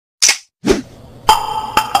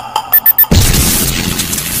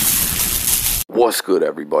What's good,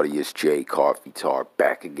 everybody? It's Jay Coffee Talk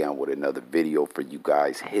back again with another video for you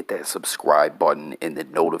guys. Hit that subscribe button and the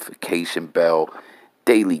notification bell.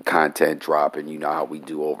 Daily content dropping. You know how we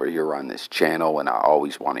do over here on this channel, and I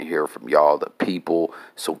always want to hear from y'all, the people.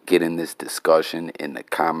 So get in this discussion in the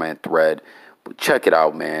comment thread. But check it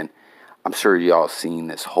out, man. I'm sure y'all seen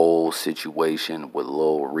this whole situation with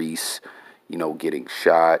Lil Reese, getting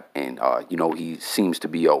shot, and he seems to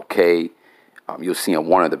be okay. You'll see in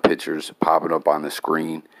one of the pictures popping up on the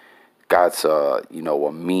screen, got a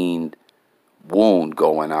mean wound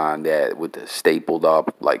going on that with the stapled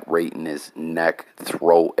up, like right in his neck,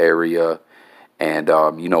 throat area. And,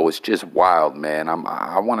 it's just wild, man.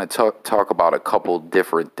 I want to talk about a couple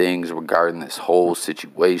different things regarding this whole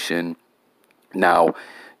situation. Now,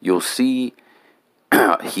 you'll see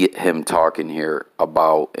him talking here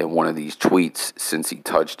about in one of these tweets since he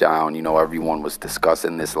touched down. Everyone was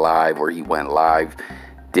discussing this live, where he went live,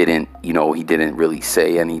 he didn't really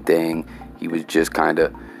say anything. He was just kind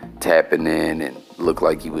of tapping in and looked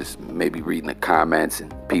like he was maybe reading the comments,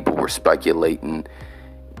 and people were speculating.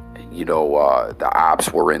 The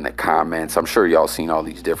ops were in the comments. I'm sure y'all seen all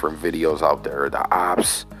these different videos out there. The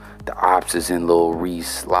ops is in Lil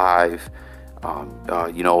Reese live.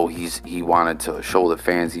 He wanted to show the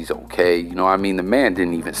fans he's okay. The man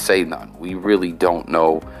didn't even say nothing. We really don't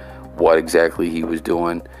know what exactly he was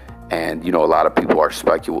doing. And, a lot of people are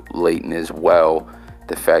speculating as well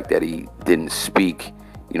the fact that he didn't speak,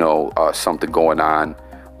 something going on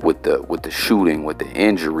with the shooting, with the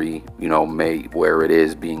injury, where it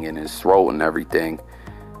is being in his throat and everything,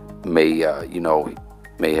 may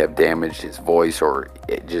have damaged his voice, or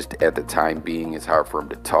it just at the time being it's hard for him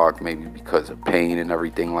to talk, maybe because of pain and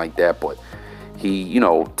everything like that. But he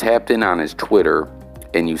tapped in on his Twitter,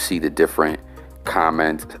 and you see the different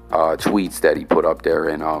tweets that he put up there.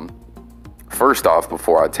 And first off,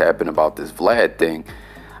 before I tap in about this Vlad thing,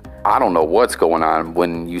 I don't know what's going on.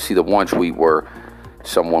 When you see the one tweet where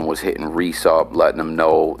someone was hitting Reese up, letting him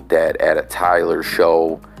know that at a Tyler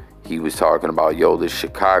show he was talking about, this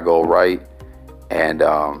Chicago, right? And,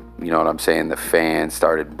 what I'm saying, the fans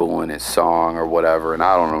started booing his song or whatever. And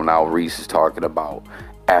I don't know, now Reese is talking about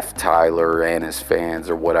F Tyler and his fans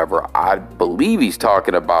or whatever. I believe he's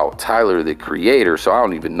talking about Tyler, the creator. So I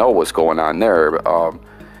don't even know what's going on there.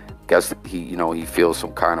 Guess he feels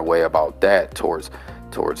some kind of way about that towards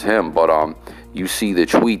him. But you see the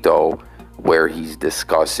tweet, though, where he's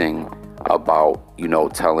discussing about,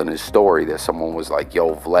 telling his story, that someone was like,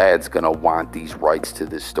 Vlad's gonna want these rights to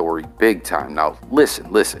this story big time. Now, listen,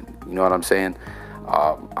 you know what I'm saying?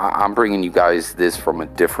 I'm bringing you guys this from a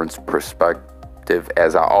different perspective,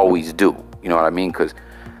 as I always do, you know what I mean? Because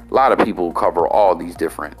a lot of people cover all these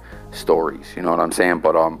different stories, you know what I'm saying?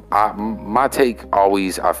 But my take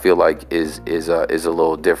always, I feel like, is a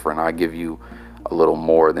little different. I give you a little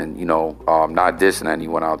more than, not dissing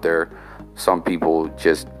anyone out there. Some people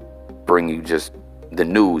just bring you just the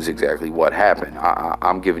news, exactly what happened.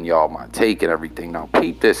 I'm giving y'all my take and everything. Now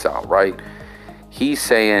peep this out, right? He's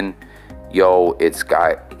saying, it's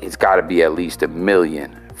got to be at least 1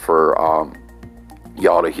 million for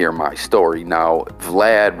y'all to hear my story. Now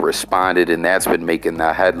Vlad responded, and that's been making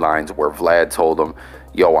the headlines, where Vlad told him,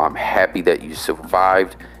 I'm happy that you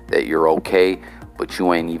survived, that you're okay, but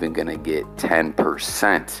you ain't even gonna get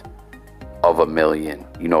 10% of 1 million,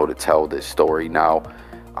 to tell this story. Now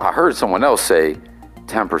I heard someone else say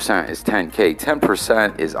 10% is 10K.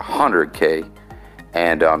 10% is 100K.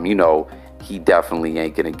 And, he definitely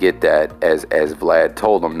ain't going to get that, as Vlad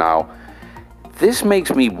told him. Now, this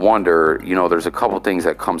makes me wonder, there's a couple things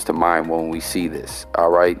that comes to mind when we see this. All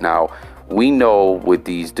right. Now, we know with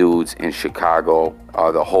these dudes in Chicago,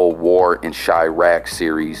 the whole War in Chiraq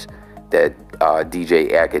series that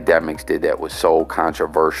DJ Academics did, that was so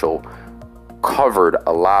controversial, covered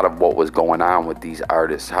a lot of what was going on with these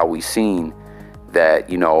artists. How we seen that,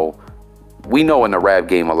 we know in the rap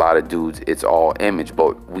game, a lot of dudes, it's all image,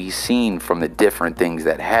 but we seen from the different things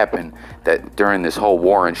that happened that during this whole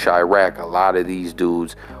war in Chiraq, a lot of these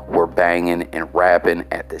dudes were banging and rapping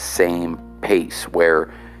at the same pace,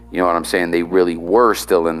 where, you know what I'm saying, they really were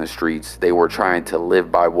still in the streets. They were trying to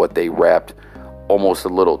live by what they rapped almost a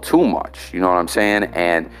little too much, you know what I'm saying?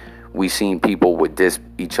 And we seen people would diss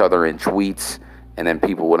each other in tweets, and then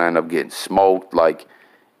people would end up getting smoked. Like,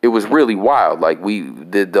 it was really wild. Like,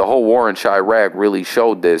 the whole war in Chiraq really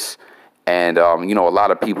showed this. And, a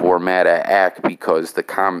lot of people were mad at Ack because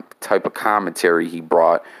the type of commentary he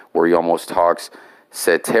brought, where he almost talks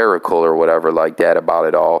satirical or whatever like that about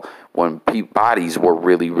it all, when bodies were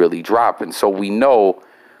really, really dropping. So we know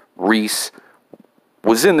Reese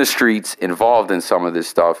was in the streets, involved in some of this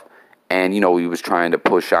stuff, And, you know, he was trying to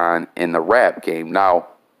push on in the rap game. Now,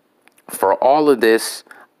 for all of this,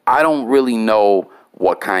 I don't really know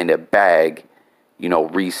what kind of bag, you know,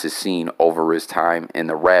 Reese has seen over his time in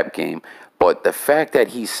the rap game. But the fact that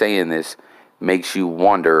he's saying this makes you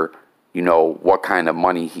wonder, you know, what kind of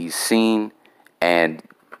money he's seen. And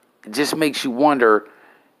it just makes you wonder,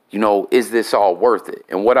 you know, is this all worth it?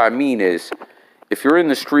 And what I mean is, if you're in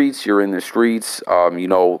the streets, you're in the streets. You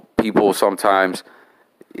know, people sometimes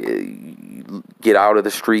get out of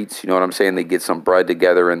the streets, you know what I'm saying? They get some bread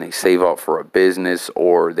together and they save up for a business,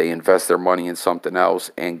 or they invest their money in something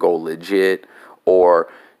else and go legit, or,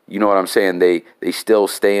 you know what I'm saying? They still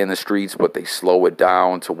stay in the streets, but they slow it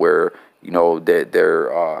down to where, you know,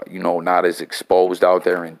 they're you know, not as exposed out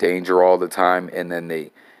there in danger all the time, and then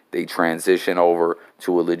they transition over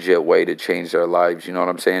to a legit way to change their lives. You know what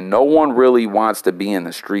I'm saying? No one really wants to be in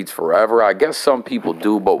the streets forever. I guess some people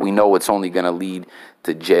do, but we know it's only going to lead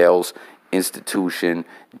to jails, institution,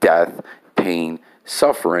 death, pain,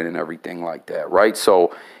 suffering, and everything like that, right?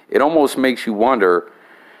 So it almost makes you wonder,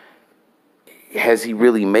 has he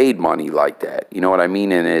really made money like that? You know what I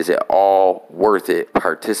mean? And is it all worth it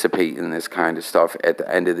participating in this kind of stuff at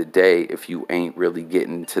the end of the day if you ain't really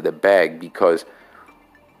getting to the bag? Because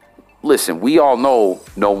listen, we all know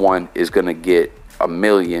no one is going to get $1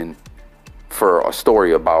 million for a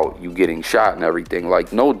story about you getting shot and everything.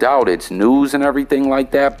 Like, no doubt it's news and everything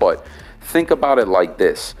like that, but think about it like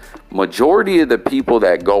this. Majority of the people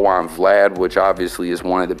that go on Vlad, which obviously is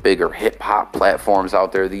one of the bigger hip-hop platforms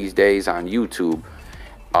out there these days on YouTube,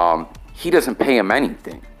 he doesn't pay him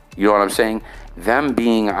anything. You know what I'm saying? Them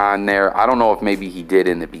being on there, I don't know if maybe he did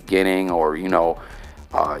in the beginning, or, you know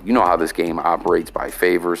how this game operates by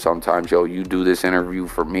favor sometimes. Yo, you do this interview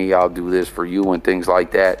for me, I'll do this for you, and things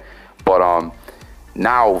like that. But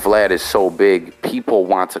now Vlad is so big, people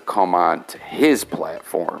want to come on to his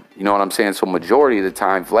platform. You know what I'm saying? So majority of the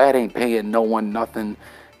time, Vlad ain't paying no one nothing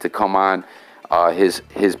to come on his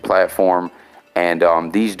platform. And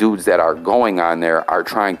these dudes that are going on there are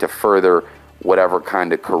trying to further whatever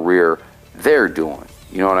kind of career they're doing.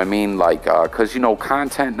 You know what I mean? Like, because, you know,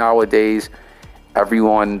 content nowadays,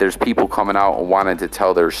 there's people coming out and wanting to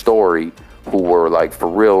tell their story who were like for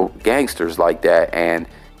real gangsters like that. And,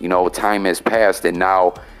 you know, time has passed and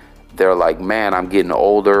now they're like, man, I'm getting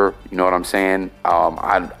older. You know what I'm saying?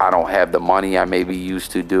 I don't have the money I maybe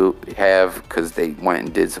used to have because they went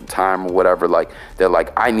and did some time or whatever. Like, they're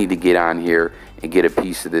like, I need to get on here and get a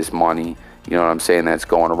piece of this money. You know what I'm saying? That's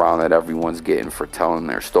going around that everyone's getting for telling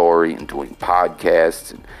their story and doing podcasts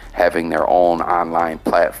and having their own online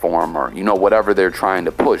platform, or, you know, whatever they're trying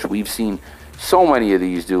to push. We've seen so many of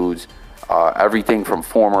these dudes, everything from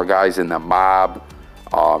former guys in the mob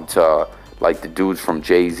to like the dudes from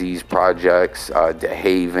Jay-Z's projects,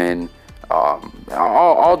 DeHaven,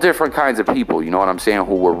 all different kinds of people, you know what I'm saying,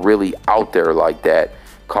 who were really out there like that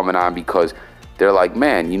coming on because they're like,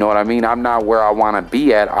 man, you know what I mean? I'm not where I want to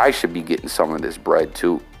be at. I should be getting some of this bread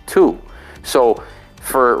too. So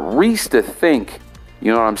for Reese to think,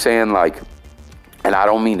 you know what I'm saying, like, and I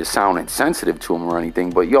don't mean to sound insensitive to him or anything,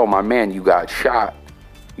 but yo, my man, you got shot.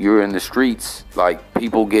 You're in the streets. Like,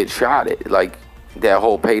 people get shot. Like, that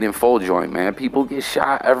whole paid in full joint, man. People get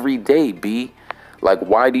shot every day, B. Like,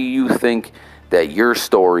 why do you think that your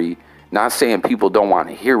story, not saying people don't want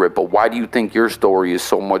to hear it, but why do you think your story is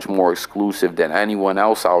so much more exclusive than anyone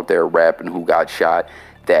else out there rapping who got shot?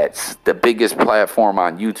 That's the biggest platform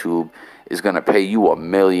on YouTube is going to pay you $1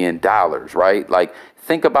 million, right? Like,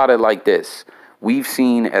 think about it like this. We've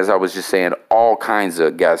seen, as I was just saying, all kinds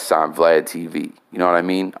of guests on Vlad TV. You know what I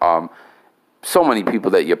mean? So many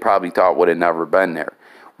people that you probably thought would have never been there.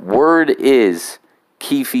 Word is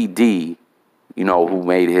Keefe D, you know, who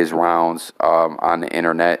made his rounds on the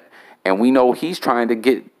internet. And we know he's trying to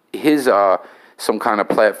get his some kind of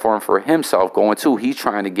platform for himself going too. He's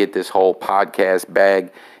trying to get this whole podcast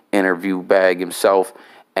bag, interview bag himself.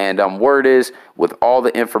 And word is, with all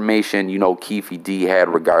the information, you know, Keefe D had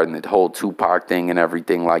regarding the whole Tupac thing and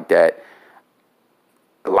everything like that,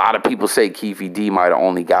 a lot of people say Keefe D might have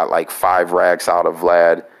only got like 5 racks out of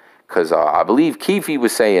Vlad. Because I believe Keefe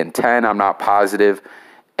was saying 10, I'm not positive.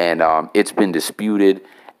 And it's been disputed.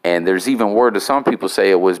 And there's even word to some people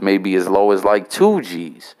say it was maybe as low as like 2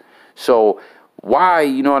 G's. So why,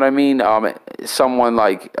 you know what I mean? Someone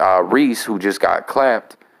like Reese, who just got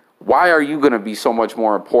clapped, why are you going to be so much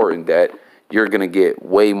more important that you're going to get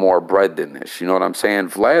way more bread than this? You know what I'm saying?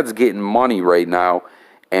 Vlad's getting money right now.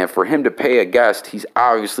 And for him to pay a guest, he's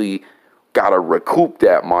obviously got to recoup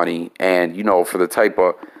that money. And, you know, for the type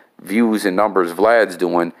of views and numbers Vlad's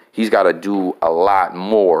doing, he's got to do a lot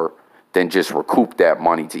more than just recoup that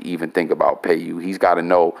money to even think about pay you. He's got to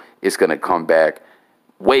know it's going to come back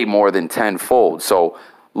way more than tenfold. So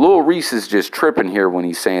Lil Reese is just tripping here when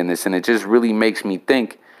he's saying this, and it just really makes me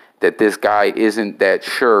think that this guy isn't that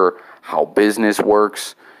sure how business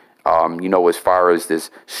works, as far as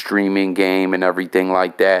this streaming game and everything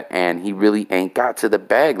like that, and he really ain't got to the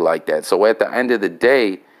bag like that. So at the end of the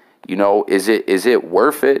day, is it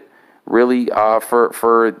worth it really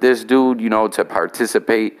for this dude, to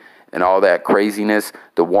participate in all that craziness,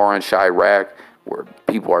 the war in Chiraq, where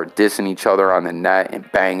people are dissing each other on the net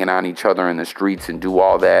and banging on each other in the streets and do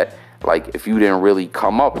all that? Like, if you didn't really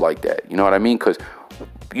come up like that, you know what I mean? Because,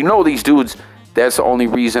 these dudes, that's the only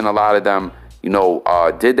reason a lot of them,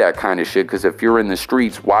 did that kind of shit. Because if you're in the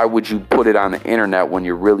streets, why would you put it on the internet when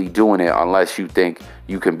you're really doing it, unless you think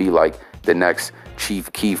you can be like the next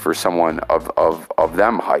Chief Keef or someone of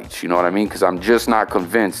them heights? You know what I mean? Because I'm just not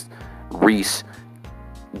convinced Reese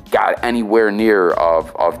got anywhere near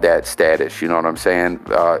of that status. You know what I'm saying?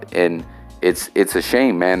 And it's a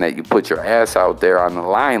shame, man, that you put your ass out there on the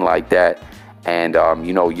line like that, and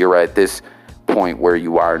you're at this point where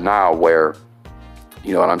you are now, where,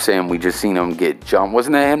 you know what I'm saying, we just seen him get jumped.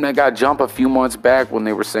 Wasn't that him that got jumped a few months back when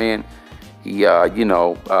they were saying he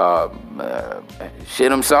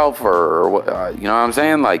shit himself, or you know what I'm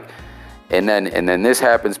saying? Like, and then this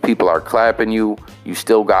happens, people are clapping you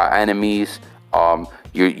still got enemies,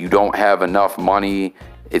 you don't have enough money,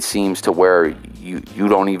 it seems, to where you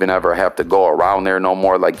don't even ever have to go around there no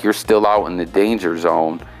more. Like, you're still out in the danger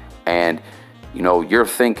zone, and you're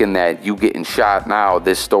thinking that you getting shot now,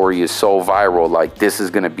 this story is so viral, like this is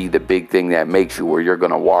going to be the big thing that makes you, where you're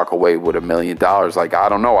going to walk away with $1 million. Like, I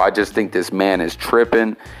don't know. I just think this man is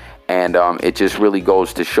tripping. And it just really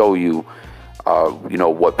goes to show you,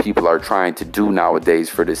 what people are trying to do nowadays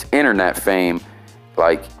for this internet fame,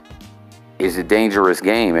 like, is a dangerous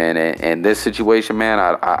game. And this situation, man,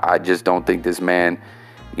 I just don't think this man,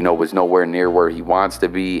 was nowhere near where he wants to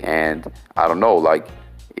be. And I don't know, like,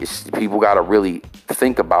 people got to really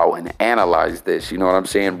think about and analyze this. You know what I'm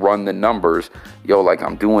saying? Run the numbers. Like,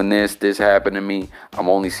 I'm doing this happened to me, I'm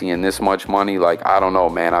only seeing this much money. Like, I don't know,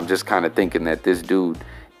 man. I'm just kind of thinking that this dude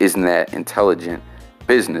isn't that intelligent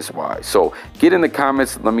business-wise. So get in the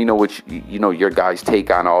comments. Let me know what your guys' take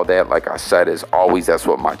on all that. Like I said, as always, that's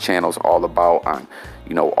what my channel's all about, on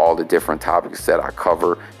all the different topics that I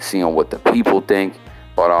cover, seeing what the people think.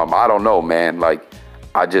 But I don't know, man. Like,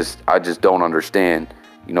 I just don't understand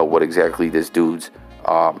what exactly this dude's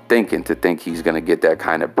thinking, to think he's gonna get that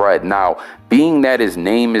kind of bread. Now, being that his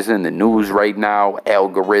name is in the news right now,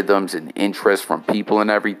 algorithms and interest from people and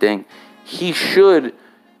everything, he should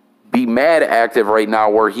be mad active right now,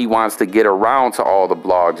 where he wants to get around to all the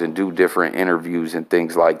blogs and do different interviews and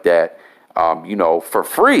things like that, for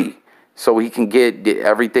free, so he can get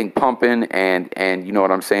everything pumping and you know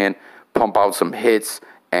what I'm saying, pump out some hits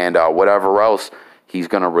and whatever else he's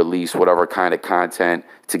going to release, whatever kind of content,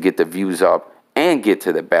 to get the views up and get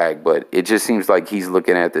to the bag. But it just seems like he's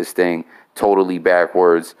looking at this thing totally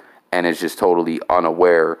backwards, and is just totally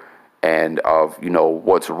unaware and of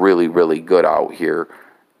what's really, really good out here,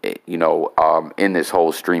 in this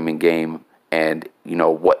whole streaming game, and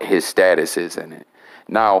what his status is in it.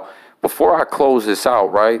 Now, before I close this out,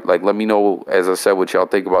 right, like, let me know, as I said, what y'all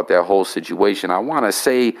think about that whole situation. I want to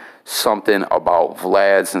say something about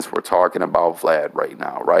Vlad, since we're talking about Vlad right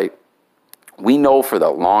now, right? We know for the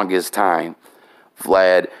longest time,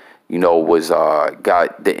 Vlad, was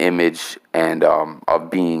got the image and of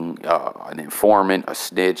being an informant, a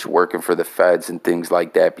snitch, working for the feds and things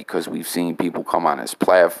like that, because we've seen people come on his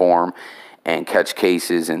platform and catch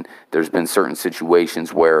cases, and there's been certain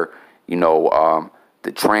situations where,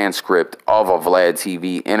 the transcript of a Vlad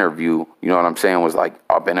TV interview, was like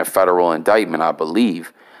up in a federal indictment, I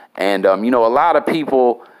believe. And, a lot of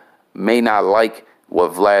people may not like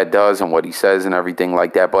what Vlad does and what he says and everything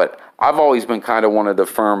like that, but I've always been kind of one of the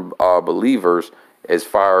firm believers, as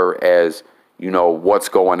far as, what's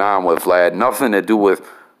going on with Vlad. Nothing to do with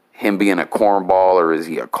him being a cornball, or is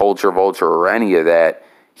he a culture vulture, or any of that.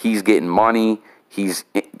 He's getting money. He's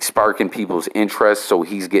sparking people's interest, so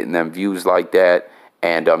he's getting them views like that.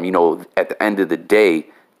 And, at the end of the day,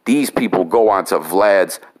 these people go onto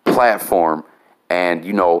Vlad's platform and,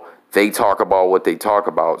 they talk about what they talk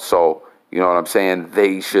about. So, you know what I'm saying?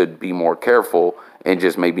 They should be more careful and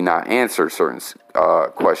just maybe not answer certain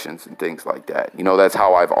questions and things like that. That's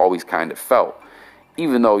how I've always kind of felt.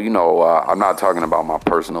 Even though, I'm not talking about my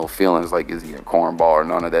personal feelings, like, is he a cornball or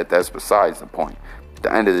none of that. That's besides the point. At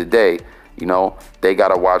the end of the day, they got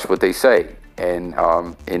to watch what they say. And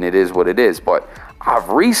it is what it is. But I've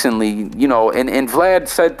recently, you know, and Vlad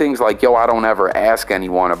said things like, yo, I don't ever ask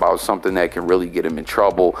anyone about something that can really get him in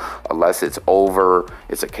trouble unless it's over.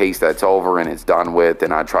 It's a case that's over and it's done with,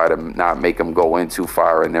 and I try to not make him go in too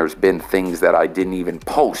far. And there's been things that I didn't even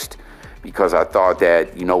post because I thought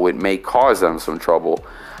that, you know, it may cause them some trouble.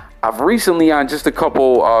 I've recently, on just a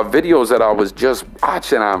couple videos that I was just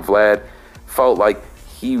watching on Vlad, felt like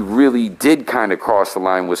he really did kind of cross the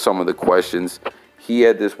line with some of the questions. He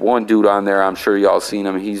had this one dude on there, I'm sure y'all seen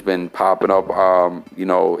him. He's been popping up, you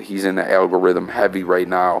know, he's in the algorithm heavy right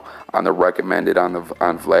now on the recommended on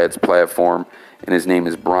Vlad's platform. And his name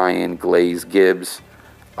is Brian Glaze Gibbs.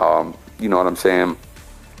 You know what I'm saying?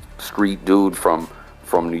 Street dude from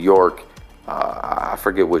New York. I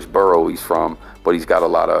forget which borough he's from, but he's got a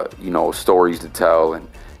lot of, you know, stories to tell. And,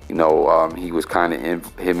 you know, he was kind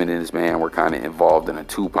of, him and his man were kind of involved in a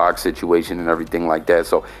Tupac situation and everything like that.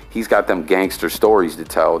 So he's got them gangster stories to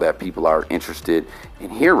tell that people are interested in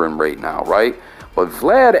hearing right now, right? But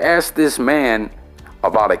Vlad asked this man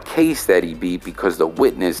about a case that he beat because the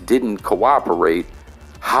witness didn't cooperate.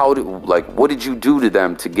 What did you do to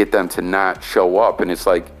them to get them to not show up? And it's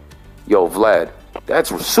like, yo, Vlad, that's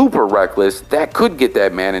super reckless. That could get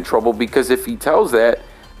that man in trouble, because if he tells that,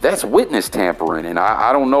 that's witness tampering. And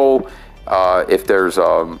I don't know if there's,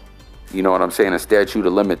 you know what I'm saying, a statute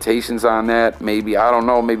of limitations on that. Maybe, I don't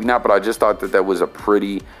know, maybe not. But I just thought that that was a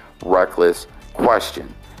pretty reckless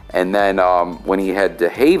question. And then when he had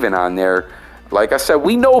DeHaven on there, like I said,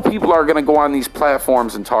 we know people are going to go on these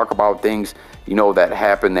platforms and talk about things, you know, that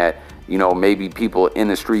happen that, you know, maybe people in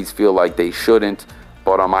the streets feel like they shouldn't.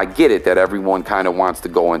 But I get it that everyone kind of wants to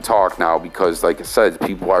go and talk now because, like I said,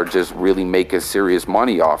 people are just really making serious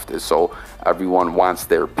money off this. So everyone wants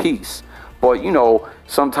their piece. But, you know,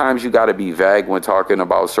 sometimes you got to be vague when talking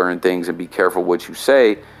about certain things and be careful what you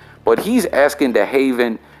say. But he's asking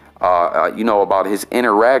DeHaven, you know, about his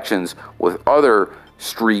interactions with other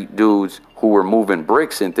street dudes who were moving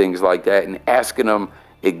bricks and things like that, and asking them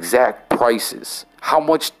exact prices. How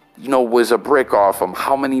much, you know, was a brick off them?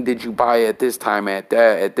 How many did you buy at this time, at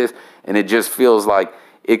that, at this? And it just feels like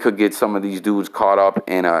it could get some of these dudes caught up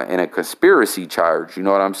in a conspiracy charge. You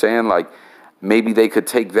know what I'm saying? Like, maybe they could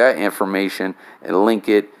take that information and link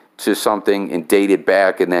it to something and date it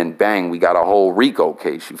back, and then bang, we got a whole RICO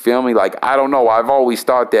case. You feel me? Like, I don't know. I've always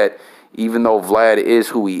thought that even though Vlad is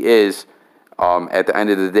who he is, at the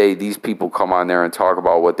end of the day, these people come on there and talk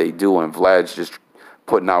about what they do, and Vlad's just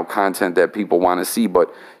putting out content that people want to see.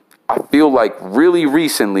 But I feel like really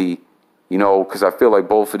recently, you know, because I feel like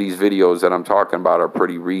both of these videos that I'm talking about are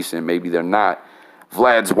pretty recent. Maybe they're not.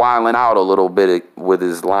 Vlad's wilding out a little bit with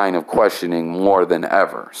his line of questioning more than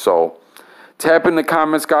ever. So tap in the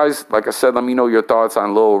comments, guys. Like I said, let me know your thoughts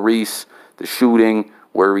on Lil Reese, the shooting,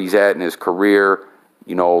 where he's at in his career,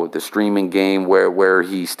 you know, the streaming game, where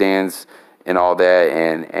he stands and all that.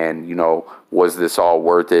 And you know, was this all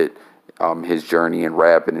worth it? His journey in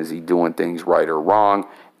rap, and is he doing things right or wrong?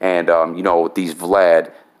 And, you know, these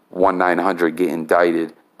Vlad 1-900 get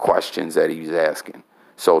indicted questions that he's asking.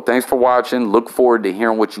 So thanks for watching. Look forward to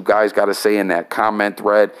hearing what you guys got to say in that comment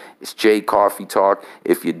thread. It's Jay Coffee Talk.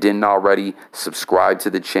 If you didn't already, subscribe to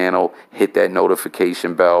the channel. Hit that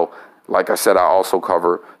notification bell. Like I said, I also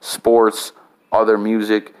cover sports, other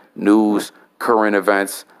music, news, current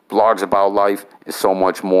events, blogs about life, and so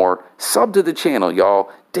much more. Sub to the channel,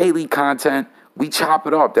 y'all. Daily content. We chop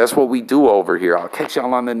it up. That's what we do over here. I'll catch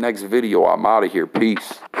y'all on the next video. I'm out of here.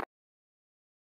 Peace.